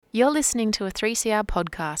You're listening to a 3CR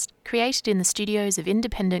podcast created in the studios of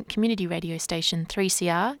independent community radio station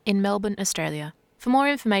 3CR in Melbourne, Australia. For more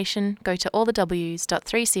information, go to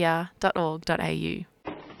allthews.3cr.org.au.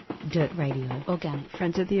 Dirt Radio. Organic.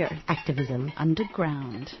 Friends of the Earth. Activism.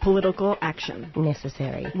 Underground. Political action.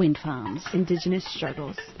 Necessary. Wind farms. Indigenous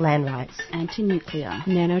struggles. Land rights. Anti-nuclear.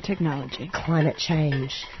 Nanotechnology. Climate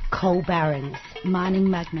change. Coal barons.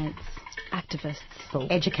 Mining magnates. Activists.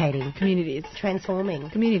 Educating. Communities. Transforming.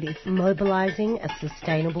 Communities. Mobilising a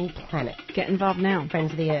sustainable planet. Get involved now.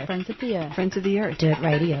 Friends of the Earth. Friends of the Earth. Friends of the Earth. Dirt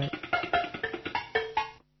Radio.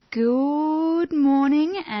 Good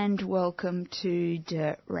morning and welcome to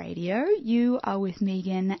Dirt Radio. You are with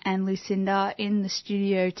Megan and Lucinda in the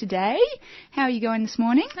studio today. How are you going this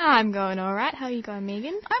morning? I'm going all right. How are you going,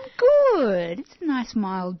 Megan? I'm good. It's a nice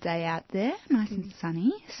mild day out there, nice and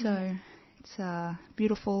sunny, so it's a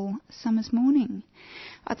beautiful summer's morning.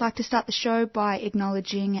 I'd like to start the show by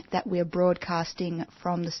acknowledging that we're broadcasting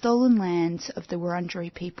from the stolen lands of the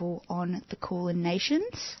Wurundjeri people on the Kulin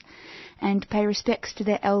Nations, and pay respects to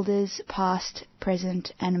their elders, past,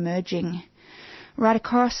 present and emerging. Right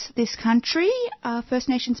across this country, First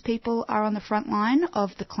Nations people are on the front line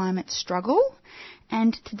of the climate struggle,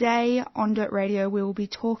 and today on Dirt Radio we will be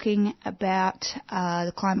talking about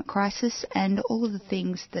the climate crisis and all of the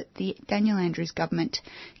things that the Daniel Andrews government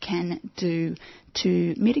can do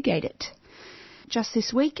to mitigate it. Just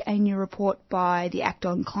this week, a new report by the Act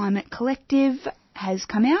on Climate Collective has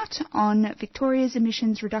come out on Victoria's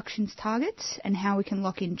emissions reductions targets and how we can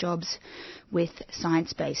lock in jobs with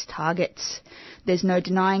science-based targets. There's no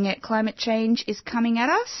denying it, climate change is coming at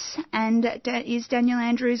us, and is Daniel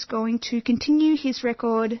Andrews going to continue his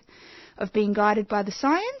record of being guided by the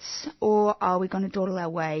science, or are we going to dawdle our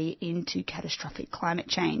way into catastrophic climate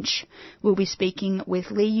change? We'll be speaking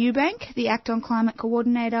with Lee Eubank, the Act on Climate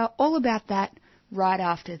Coordinator, all about that right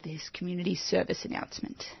after this community service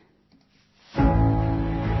announcement.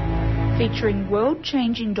 Featuring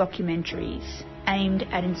world-changing documentaries aimed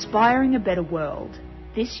at inspiring a better world,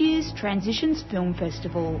 this year's Transitions Film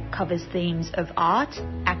Festival covers themes of art,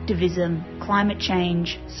 activism, climate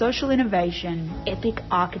change, social innovation, epic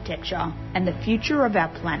architecture, and the future of our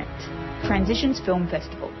planet. Transitions Film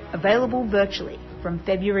Festival, available virtually from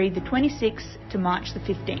February the 26th to March the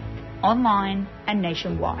 15th, online and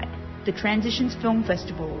nationwide. The Transitions Film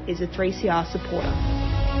Festival is a 3CR supporter.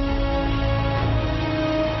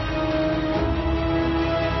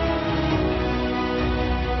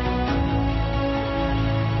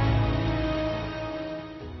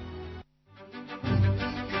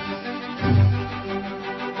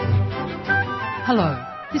 Hello,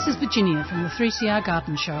 this is Virginia from the 3CR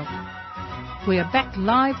Garden Show. We are back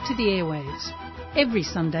live to the airwaves every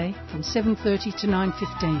Sunday from 7:30 to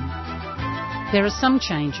 9:15. There are some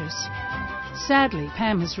changes. Sadly,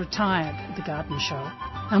 Pam has retired at the Garden Show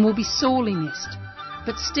and will be sorely missed.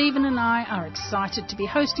 But Stephen and I are excited to be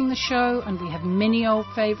hosting the show, and we have many old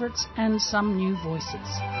favourites and some new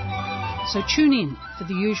voices. So tune in for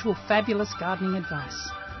the usual fabulous gardening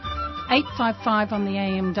advice. 855 on the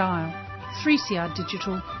AM dial, 3CR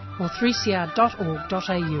Digital or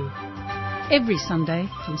 3cr.org.au. Every Sunday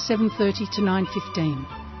from 7:30 to 9:15,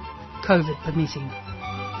 COVID permitting.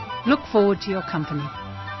 Look forward to your company.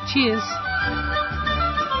 Cheers.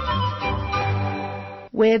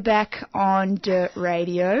 We're back on Dirt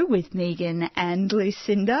Radio with Megan and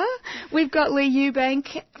Lucinda. We've got Lee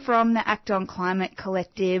Eubank from the Act on Climate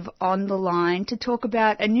Collective on the line to talk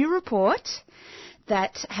about a new report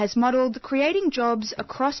that has modelled creating jobs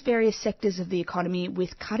across various sectors of the economy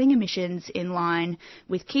with cutting emissions in line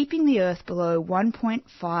with keeping the Earth below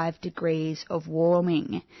 1.5 degrees of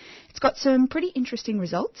warming. It's got some pretty interesting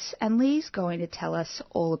results, and Lee's going to tell us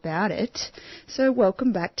all about it. So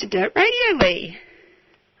welcome back to Dirt Radio, Lee.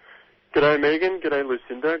 G'day, Megan. G'day,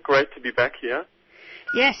 Lucinda. Great to be back here.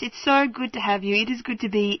 Yes, it's so good to have you. It is good to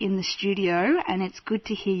be in the studio, and it's good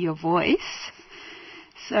to hear your voice.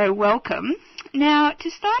 So welcome. Now, to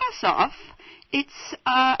start us off, it's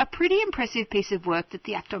a pretty impressive piece of work that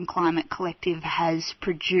the Act on Climate Collective has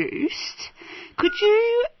produced. Could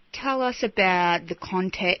you tell us about the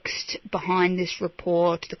context behind this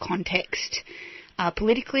report, the context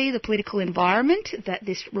politically, the political environment that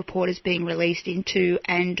this report is being released into,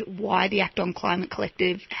 and why the Act on Climate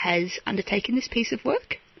Collective has undertaken this piece of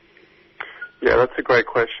work? Yeah, that's a great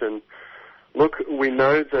question. Look, we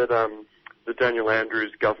know that the Daniel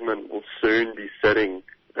Andrews government will soon be setting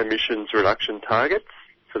emissions reduction targets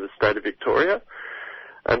for the state of Victoria,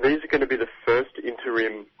 and these are going to be the first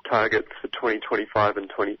interim targets for 2025 and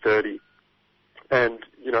 2030. And,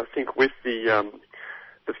 I think with the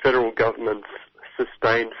federal government's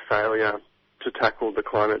sustained failure to tackle the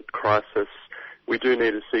climate crisis, we do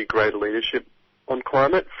need to see greater leadership on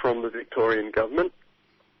climate from the Victorian government.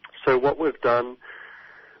 So what we've done,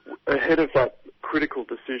 ahead of that critical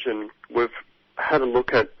decision, we've had a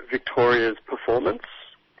look at Victoria's performance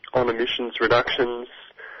on emissions reductions,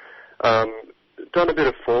 done a bit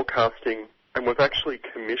of forecasting, and we've actually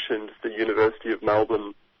commissioned the University of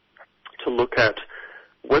Melbourne to look at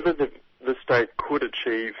whether the state could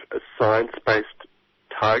achieve a science-based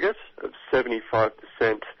target of 75%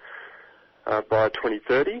 by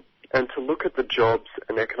 2030, and to look at the jobs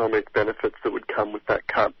and economic benefits that would come with that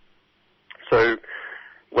cut. So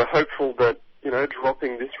we're hopeful that,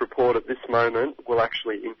 dropping this report at this moment will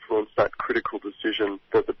actually influence that critical decision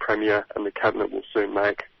that the Premier and the Cabinet will soon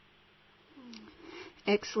make.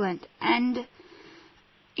 Excellent. And,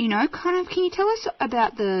 can you tell us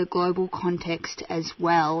about the global context as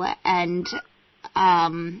well? And,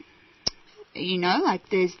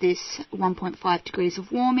 there's this 1.5 degrees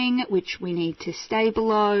of warming, which we need to stay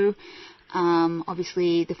below.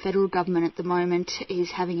 Obviously, the federal government at the moment is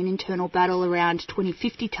having an internal battle around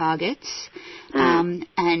 2050 targets, and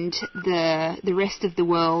the rest of the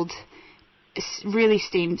world really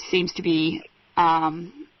seems to be,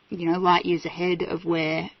 light years ahead of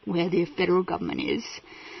where the federal government is.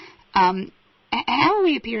 How are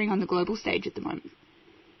we appearing on the global stage at the moment?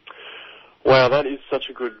 Wow, that is such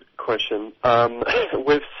a good question.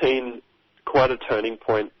 We've seen quite a turning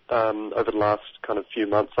point over the last kind of few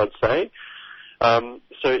months, I'd say.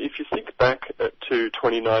 So if you think back to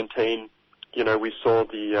 2019, we saw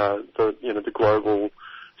the global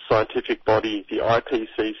scientific body, the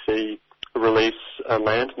IPCC, release a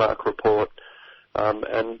landmark report,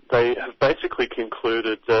 and they have basically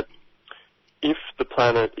concluded that if the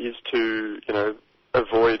planet is to,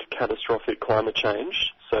 avoid catastrophic climate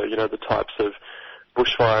change, so, the types of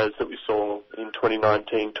bushfires that we saw in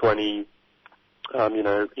 2019-20,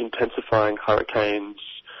 intensifying hurricanes,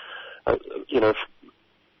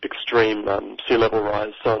 extreme sea level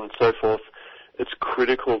rise, so on and so forth, it's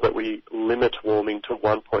critical that we limit warming to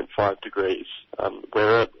 1.5 degrees.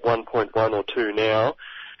 We're at 1.1 or 2 now,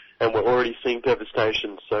 and we're already seeing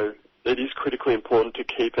devastation, so it is critically important to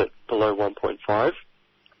keep it below 1.5.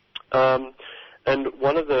 And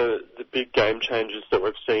one of the big game changers that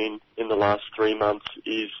we've seen in the last 3 months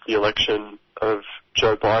is the election of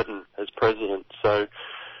Joe Biden as president. So,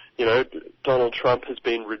 Donald Trump has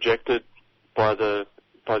been rejected by the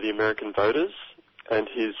American voters, and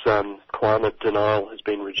his climate denial has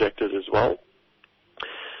been rejected as well.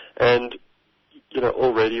 And,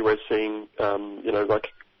 already we're seeing,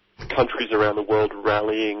 countries around the world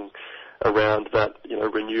rallying around that,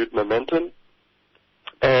 renewed momentum.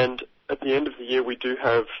 And at the end of the year, we do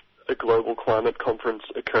have a global climate conference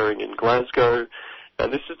occurring in Glasgow,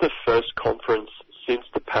 and this is the first conference since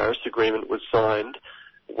the Paris Agreement was signed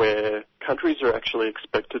where countries are actually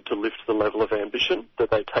expected to lift the level of ambition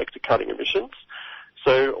that they take to cutting emissions.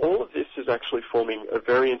 So all of this is actually forming a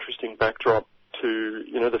very interesting backdrop to,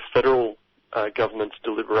 the federal government's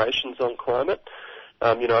deliberations on climate.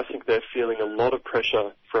 I think they're feeling a lot of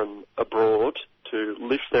pressure from abroad to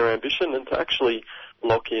lift their ambition and to actually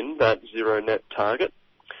lock in that zero net target.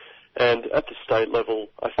 And at the state level,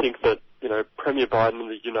 I think that, Premier Biden in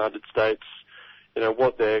the United States,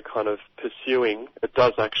 what they're kind of pursuing, it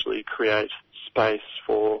does actually create space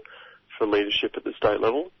for leadership at the state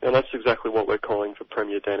level. And that's exactly what we're calling for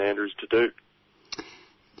Premier Dan Andrews to do.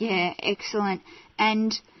 Yeah, excellent.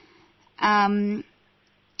 And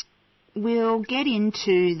we'll get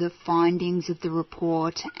into the findings of the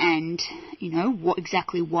report and,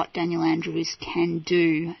 what Daniel Andrews can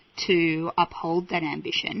do to uphold that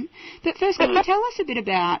ambition. But first, can you tell us a bit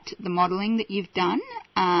about the modelling that you've done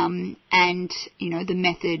and, the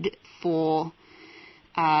method for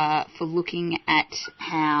looking at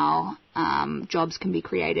how jobs can be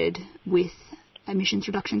created with emissions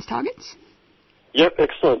reductions targets? Yep,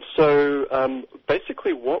 excellent. So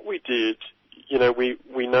basically what we did,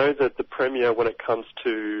 we know that the Premier, when it comes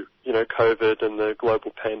to, COVID and the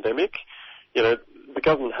global pandemic, the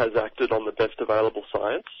government has acted on the best available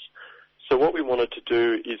science. So what we wanted to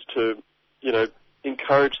do is to,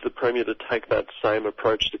 encourage the Premier to take that same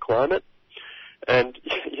approach to climate. And,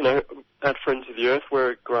 at Friends of the Earth,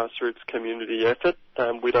 we're a grassroots community effort.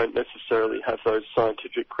 We don't necessarily have those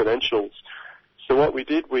scientific credentials. So what we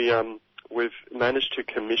did, we've managed to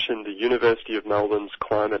commission the University of Melbourne's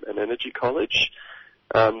Climate and Energy College.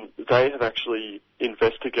 They have actually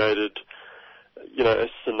investigated, a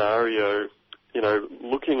scenario,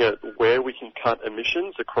 looking at where we can cut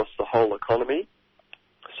emissions across the whole economy.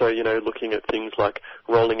 So, looking at things like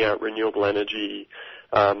rolling out renewable energy,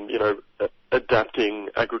 adapting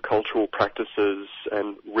agricultural practices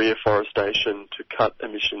and reforestation to cut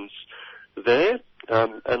emissions there,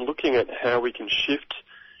 and looking at how we can shift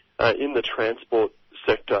in the transport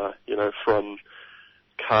sector, from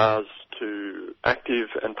cars to active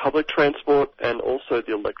and public transport, and also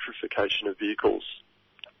the electrification of vehicles.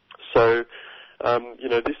 So,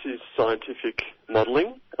 this is scientific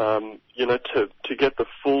modelling. To get the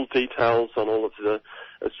full details on all of the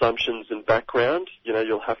assumptions and background,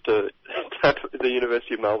 you'll have to tap the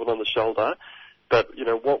University of Melbourne on the shoulder. But,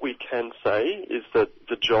 what we can say is that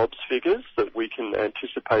the jobs figures that we can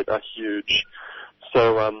anticipate are huge.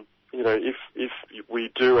 So, if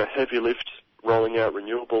we do a heavy lift rolling out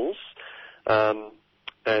renewables, and,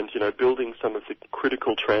 building some of the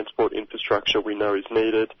critical transport infrastructure we know is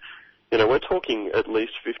needed, we're talking at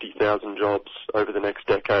least 50,000 jobs over the next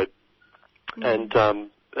decade. And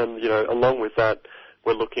along with that,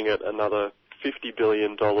 we're looking at another $50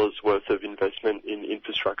 billion worth of investment in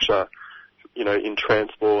infrastructure, in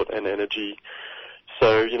transport and energy.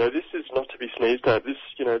 So, this is not to be sneezed at. This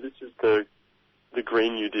is the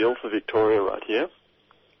Green New Deal for Victoria right here.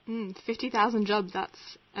 50,000 jobs,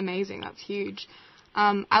 that's amazing, that's huge.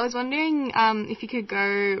 I was wondering if you could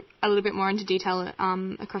go a little bit more into detail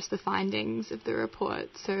across the findings of the report.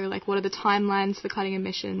 So, what are the timelines for cutting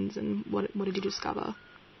emissions, and what did you discover?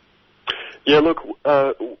 Yeah, look,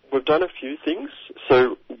 we've done a few things.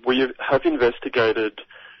 So we have investigated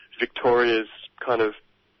Victoria's kind of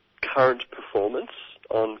current performance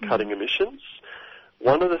on cutting emissions.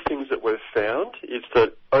 One of the things that we've found is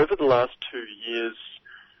that over the last 2 years,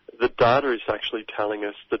 the data is actually telling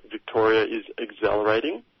us that Victoria is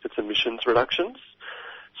accelerating its emissions reductions.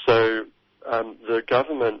 So the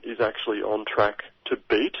government is actually on track to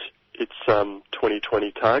beat its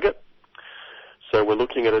 2020 target. So we're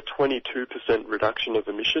looking at a 22% reduction of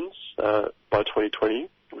emissions by 2020,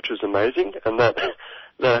 which is amazing, and that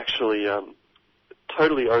actually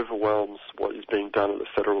totally overwhelms what is being done at the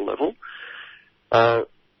federal level.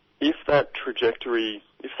 If that trajectory,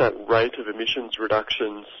 if that rate of emissions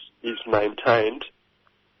reductions is maintained,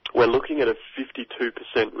 we're looking at a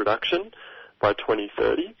 52% reduction by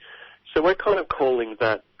 2030. So we're kind of calling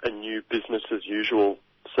that a new business as usual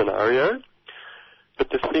scenario.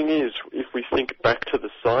 But the thing is, if we think back to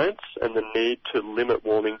the science and the need to limit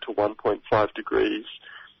warming to 1.5 degrees,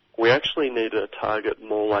 we actually need a target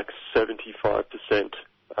more like 75%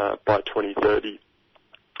 by 2030.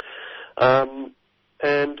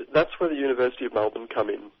 And that's where the University of Melbourne come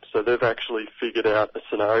in. So they've actually figured out a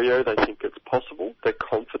scenario. They think it's possible. They're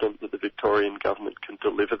confident that the Victorian government can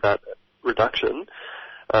deliver that reduction.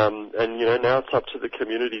 And, now it's up to the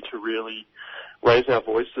community to really raise our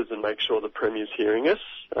voices and make sure the Premier's hearing us.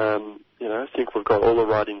 I think we've got all the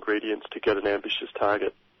right ingredients to get an ambitious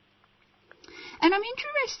target. And I'm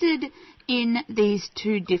interested in these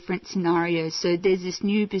two different scenarios. So there's this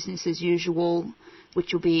new business as usual,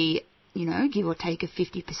 which will be, give or take a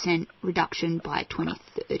 50% reduction by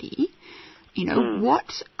 2030.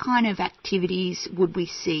 What kind of activities would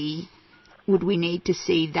we need to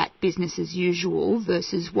see that business as usual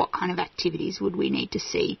versus what kind of activities would we need to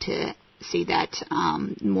see that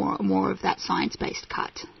more of that science-based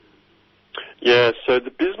cut? Yeah, so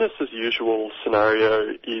the business as usual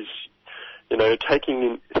scenario is,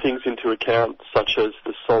 taking things into account such as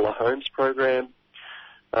the Solar Homes program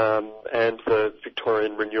and the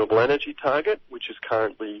Victorian renewable energy target, which is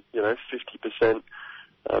currently, 50%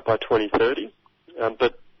 by 2030.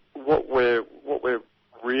 But what we're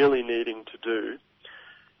really needing to do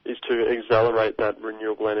is to accelerate that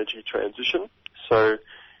renewable energy transition. So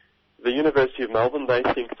the University of Melbourne, they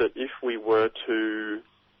think that if we were to,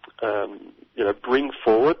 bring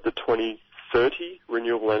forward the 2030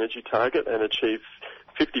 renewable energy target and achieve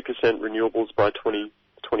 50% renewables by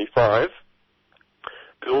 2025,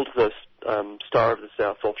 build the Star of the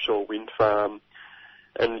South offshore wind farm,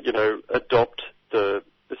 and, adopt the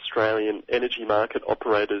Australian energy market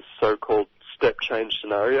operators' so-called step change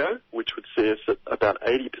scenario, which would see us at about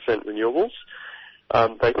 80% renewables.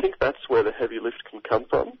 They think that's where the heavy lift can come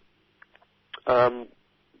from.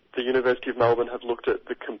 The University of Melbourne have looked at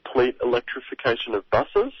the complete electrification of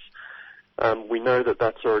buses. We know that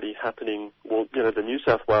that's already happening. Well, the New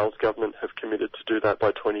South Wales government have committed to do that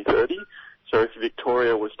by 2030. So if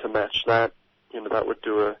Victoria was to match that, that would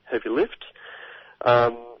do a heavy lift.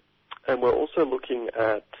 And we're also looking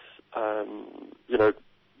at,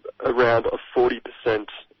 around a 40%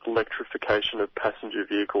 electrification of passenger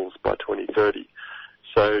vehicles by 2030.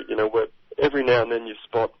 So, every now and then you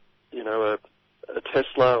spot, a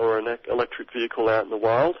Tesla or an electric vehicle out in the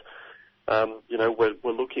wild.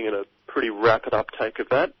 We're looking at a pretty rapid uptake of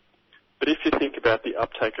that. But if you think about the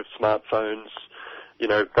uptake of smartphones,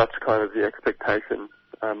 that's kind of the expectation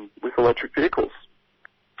with electric vehicles.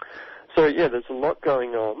 So, yeah, there's a lot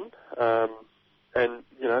going on. And,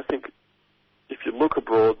 I think if you look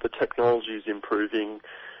abroad, the technology is improving.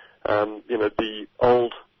 The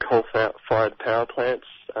old coal-fired power plants,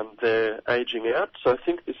 they're aging out. So I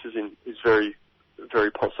think this is very,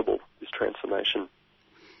 very possible, this transformation.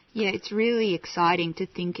 Yeah, it's really exciting to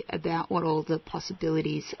think about what all the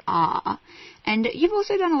possibilities are. And you've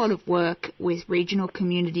also done a lot of work with regional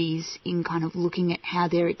communities in kind of looking at how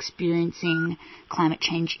they're experiencing climate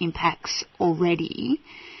change impacts already.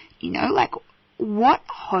 What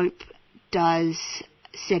hope does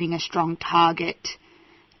setting a strong target,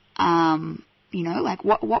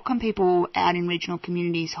 what can people out in regional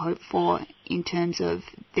communities hope for in terms of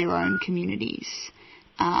their own communities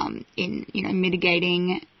in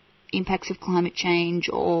mitigating impacts of climate change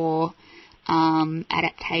or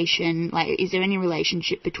adaptation? Is there any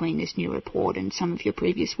relationship between this new report and some of your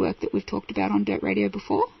previous work that we've talked about on Dirt Radio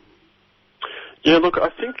before? Yeah, look, I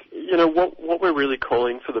think, what we're really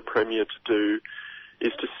calling for the Premier to do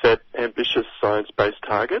is to set ambitious science-based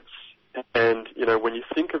targets. And, when you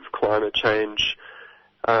think of climate change,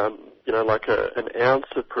 an ounce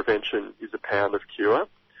of prevention is a pound of cure.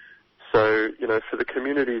 So, for the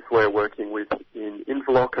communities we're working with in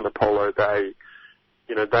Inverloch and Apollo,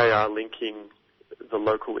 they are linking the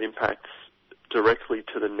local impacts directly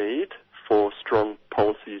to the need for strong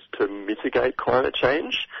policies to mitigate climate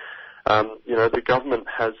change. The government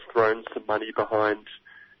has thrown some money behind,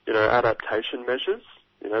 adaptation measures.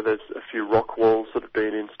 There's a few rock walls that have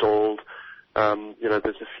been installed.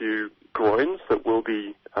 There's a few groins that will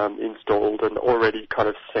be installed, and already kind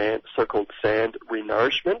of so-called sand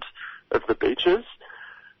renourishment of the beaches.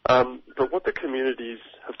 But what the communities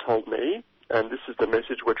have told me, and this is the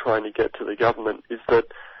message we're trying to get to the government, is that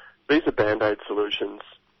these are band-aid solutions.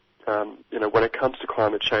 When it comes to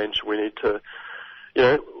climate change, we need to,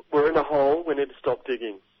 we're in a hole, we need to stop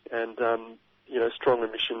digging. And, strong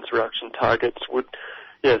emissions reduction targets would,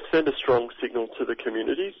 send a strong signal to the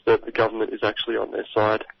communities that the government is actually on their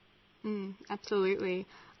side. Absolutely.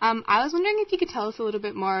 I was wondering if you could tell us a little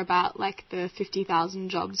bit more about, the 50,000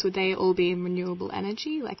 jobs. Would they all be in renewable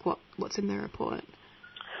energy? What's in the report?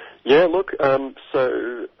 Yeah, look,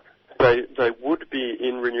 so they would be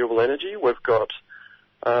in renewable energy. We've got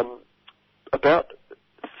about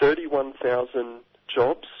 31,000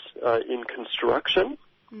 jobs in construction.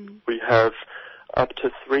 We have up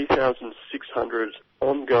to 3,600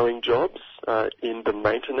 ongoing jobs in the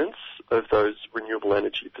maintenance of those renewable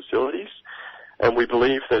energy facilities. And we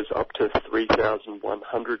believe there's up to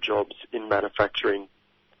 3,100 jobs in manufacturing.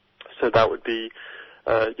 So that would be,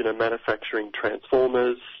 manufacturing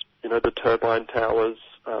transformers, the turbine towers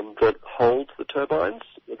that hold the turbines,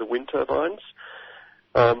 the wind turbines.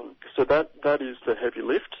 So that is the heavy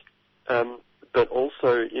lift. But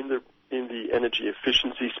also in the energy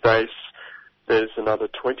efficiency space, there's another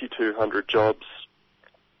 2,200 jobs,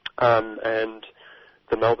 and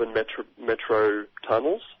the Melbourne Metro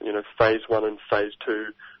tunnels, phase 1 and phase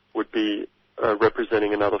 2 would be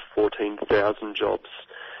representing another 14,000 jobs.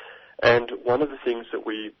 And one of the things that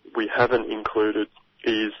we haven't included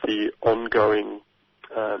is the ongoing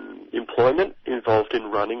employment involved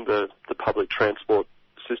in running the public transport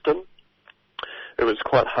system. It was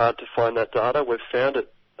quite hard to find that data. We've found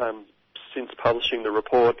it since publishing the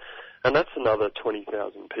report, and that's another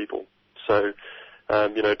 20,000 people. So,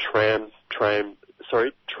 tram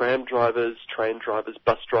drivers, train drivers,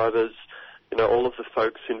 bus drivers, all of the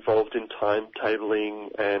folks involved in timetabling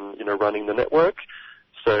and, running the network.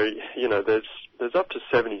 So, there's up to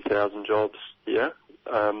 70,000 jobs here,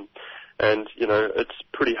 and, it's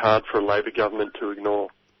pretty hard for a Labor government to ignore.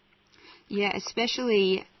 Yeah,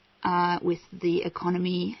 especially with the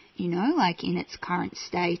economy, in its current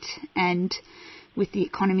state, and with the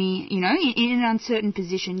economy, in an uncertain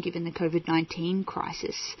position given the COVID-19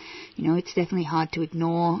 crisis. It's definitely hard to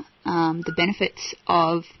ignore the benefits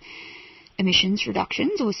of emissions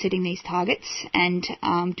reductions or setting these targets and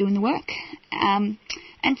doing the work. And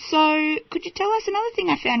so could you tell us, another thing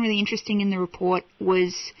I found really interesting in the report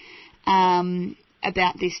was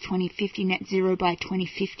about this 2050 net zero by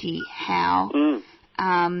 2050, how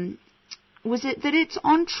was it that it's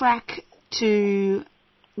on track to,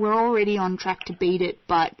 we're already on track to beat it,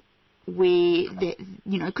 but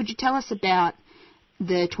could you tell us about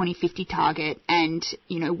the 2050 target and,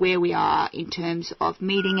 where we are in terms of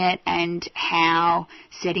meeting it and how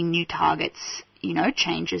setting new targets,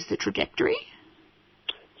 changes the trajectory?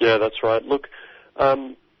 Yeah, that's right. Look,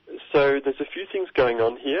 so there's a few things going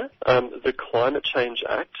on here. The Climate Change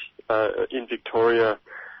Act in Victoria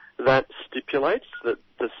that stipulates that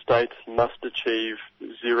the states must achieve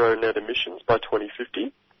zero net emissions by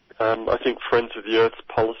 2050. I think Friends of the Earth's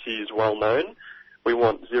policy is well known. We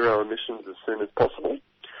want zero emissions as soon as possible.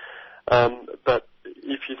 But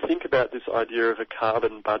if you think about this idea of a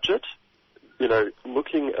carbon budget, you know,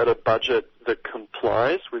 looking at a budget that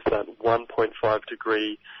complies with that 1.5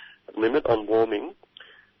 degree limit on warming,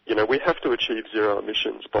 you know, we have to achieve zero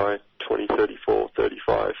emissions by 2034,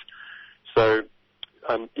 35. So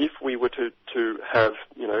if we were to have,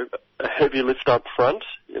 you know, a heavy lift up front,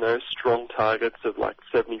 you know, strong targets of like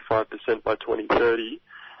 75% by 2030,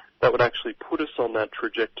 that would actually put us on that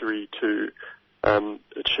trajectory to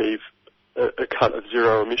achieve a cut of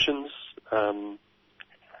zero emissions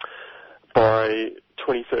by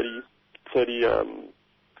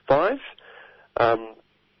 2035.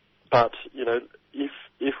 But, you know,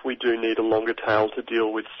 if we do need a longer tail to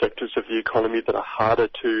deal with sectors of the economy that are harder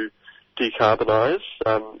to decarbonise,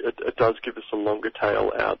 it does give us a longer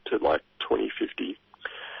tail out to like 2050.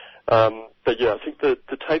 But yeah, I think the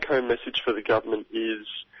take-home message for the government is,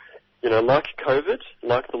 you know, like COVID,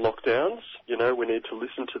 like the lockdowns, you know, we need to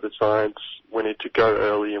listen to the science, we need to go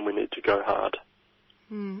early, and we need to go hard.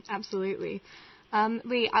 Absolutely.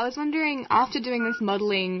 Lee, I was wondering, after doing this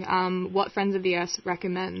modelling, what Friends of the Earth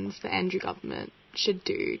recommends the Andrew government should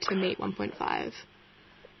do to meet 1.5?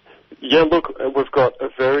 Yeah, look, we've got a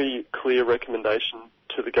very clear recommendation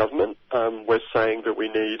to the government. We're saying that we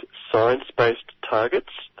need science-based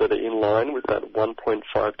targets that are in line with that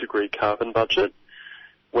 1.5 degree carbon budget.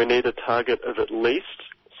 We need a target of at least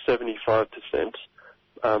 75%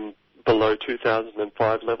 below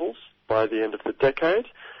 2005 levels by the end of the decade.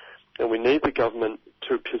 And we need the government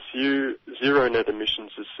to pursue zero net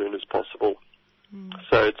emissions as soon as possible.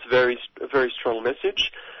 So it's a very strong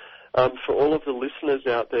message. For all of the listeners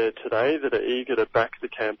out there today that are eager to back the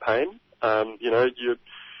campaign, you know,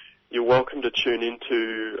 you're welcome to tune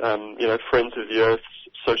into, you know, Friends of the Earth's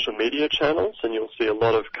social media channels, and you'll see a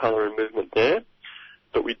lot of colour and movement there.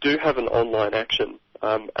 But we do have an online action.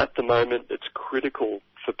 At the moment, it's critical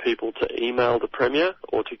for people to email the Premier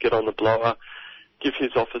or to get on the blower, give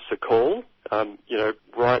his office a call. You know,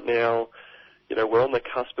 right now, you know, we're on the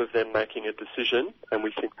cusp of them making a decision, and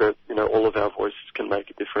we think that, you know, all of our voices can make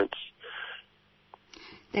a difference.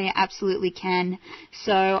 They absolutely can.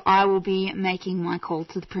 So I will be making my call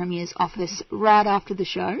to the Premier's office right after the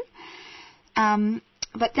show.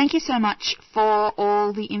 But thank you so much for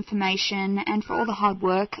all the information and for all the hard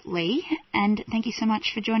work, Lee. And thank you so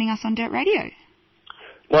much for joining us on Dirt Radio.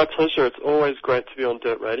 My pleasure. It's always great to be on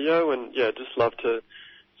Dirt Radio. And, yeah, just love to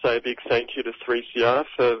say a big thank you to 3CR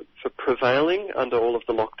for prevailing under all of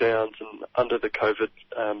the lockdowns and under the COVID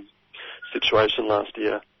situation last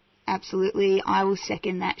year. Absolutely. I will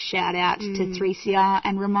second that shout out to 3CR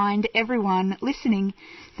and remind everyone listening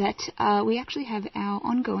that we actually have our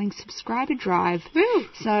ongoing subscriber drive. Woo.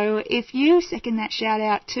 So if you second that shout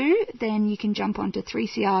out too, then you can jump onto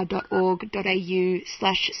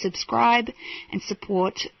 3cr.org.au/subscribe and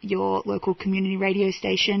support your local community radio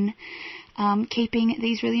station, keeping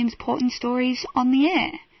these really important stories on the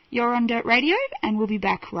air. You're on Dirt Radio, and we'll be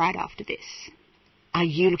back right after this. Are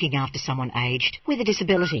you looking after someone aged with a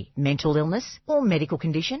disability, mental illness or medical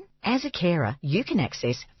condition? As a carer, you can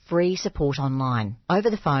access free support online, over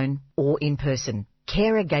the phone or in person.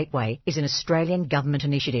 Carer Gateway is an Australian government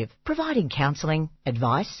initiative providing counselling,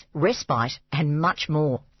 advice, respite and much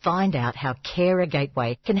more. Find out how Carer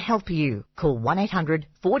Gateway can help you. Call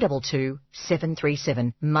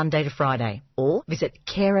 1-800-422-737 Monday to Friday or visit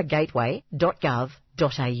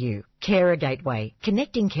carergateway.gov.au. Carer Gateway,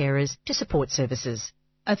 connecting carers to support services.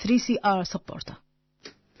 A 3CR supporter.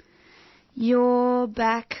 You're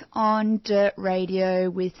back on Dirt Radio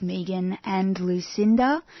with Megan and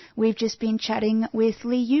Lucinda. We've just been chatting with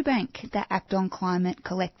Lee Eubank, the Act on Climate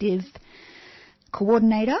Collective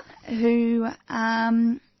coordinator, who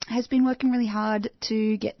has been working really hard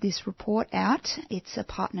to get this report out. It's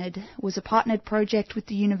was a partnered project with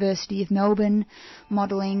the University of Melbourne,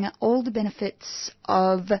 modelling all the benefits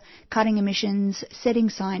of cutting emissions, setting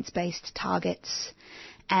science-based targets,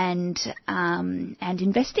 and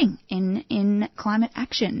investing in climate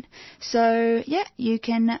action. So yeah, you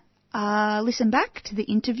can listen back to the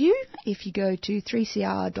interview if you go to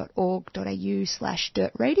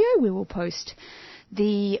 3cr.org.au/dirtradio. We will post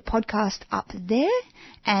the podcast up there,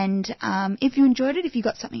 and if you enjoyed it, if you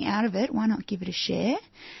got something out of it, why not give it a share?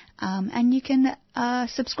 And you can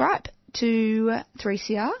subscribe to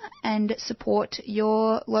 3CR and support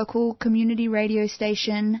your local community radio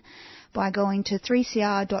station by going to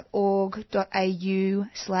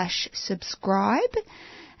 3cr.org.au/subscribe.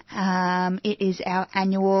 It is our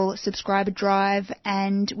annual subscriber drive,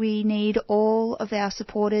 and we need all of our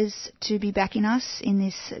supporters to be backing us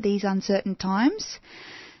in these uncertain times.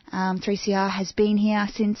 3CR has been here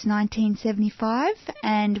since 1975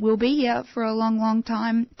 and will be here for a long, long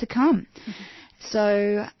time to come. Mm-hmm.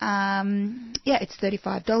 So, it's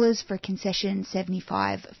 $35 for a concession,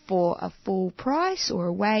 $75 for a full price or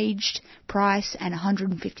a waged price, and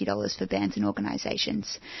 $150 for bands and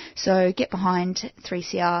organisations. So get behind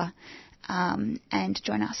 3CR and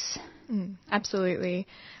join us. Absolutely.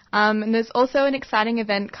 And there's also an exciting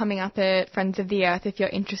event coming up at Friends of the Earth if you're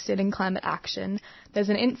interested in climate action. There's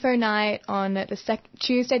an info night on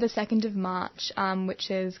Tuesday the 2nd of March, which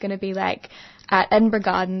is going to be at Edinburgh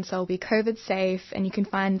Gardens, so it'll be COVID safe, and you can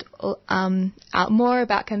find out more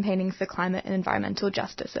about campaigning for climate and environmental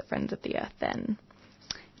justice at Friends of the Earth then.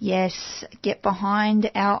 Yes, get behind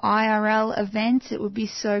our IRL events. It would be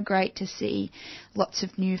so great to see lots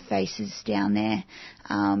of new faces down there,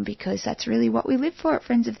 because that's really what we live for at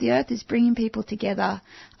Friends of the Earth, is bringing people together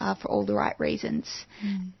for all the right reasons.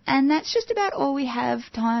 And that's just about all we have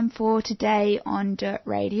time for today on Dirt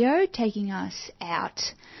Radio. Taking us out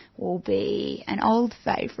will be an old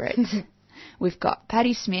favourite. We've got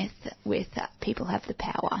Patti Smith with People Have the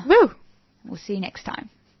Power. Woo! We'll see you next time.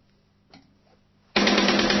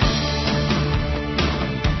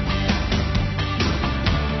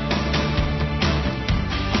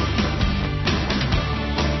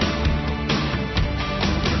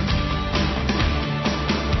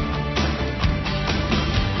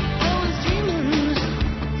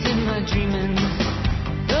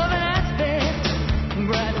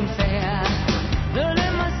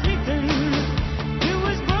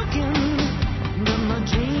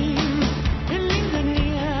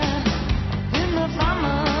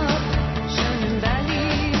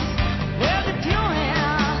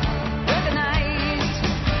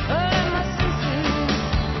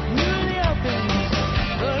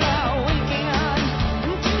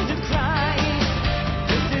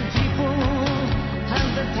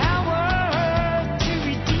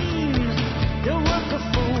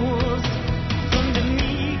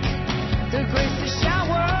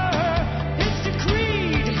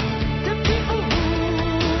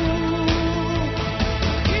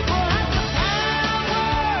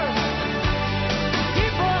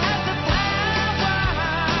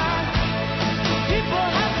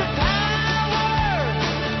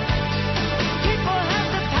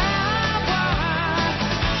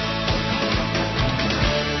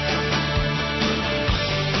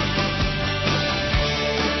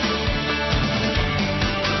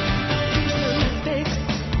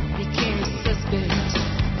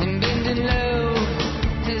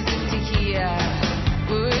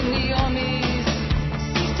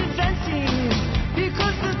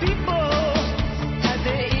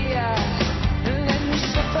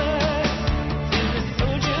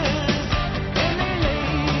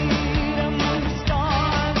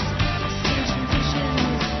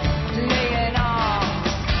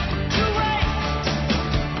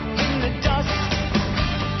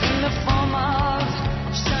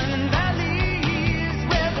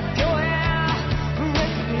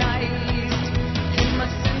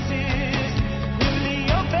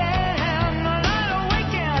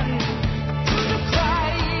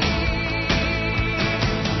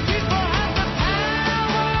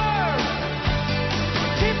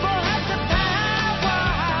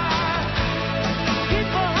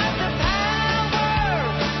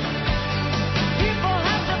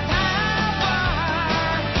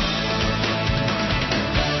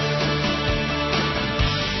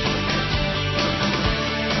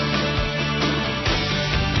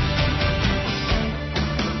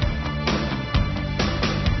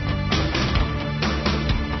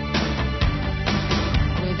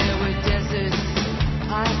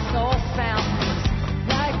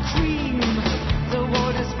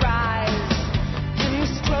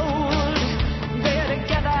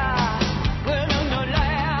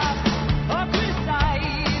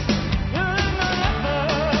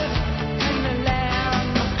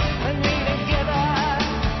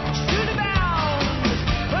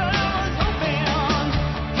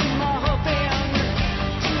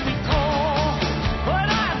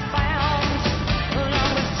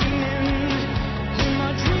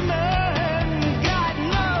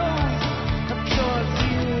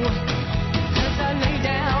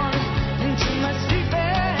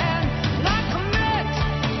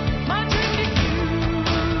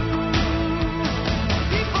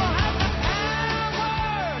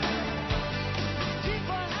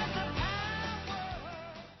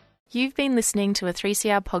 You've been listening to a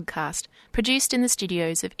 3CR podcast produced in the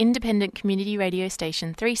studios of independent community radio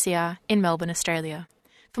station 3CR in Melbourne, Australia.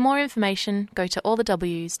 For more information, go to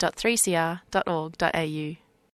allthews.3cr.org.au.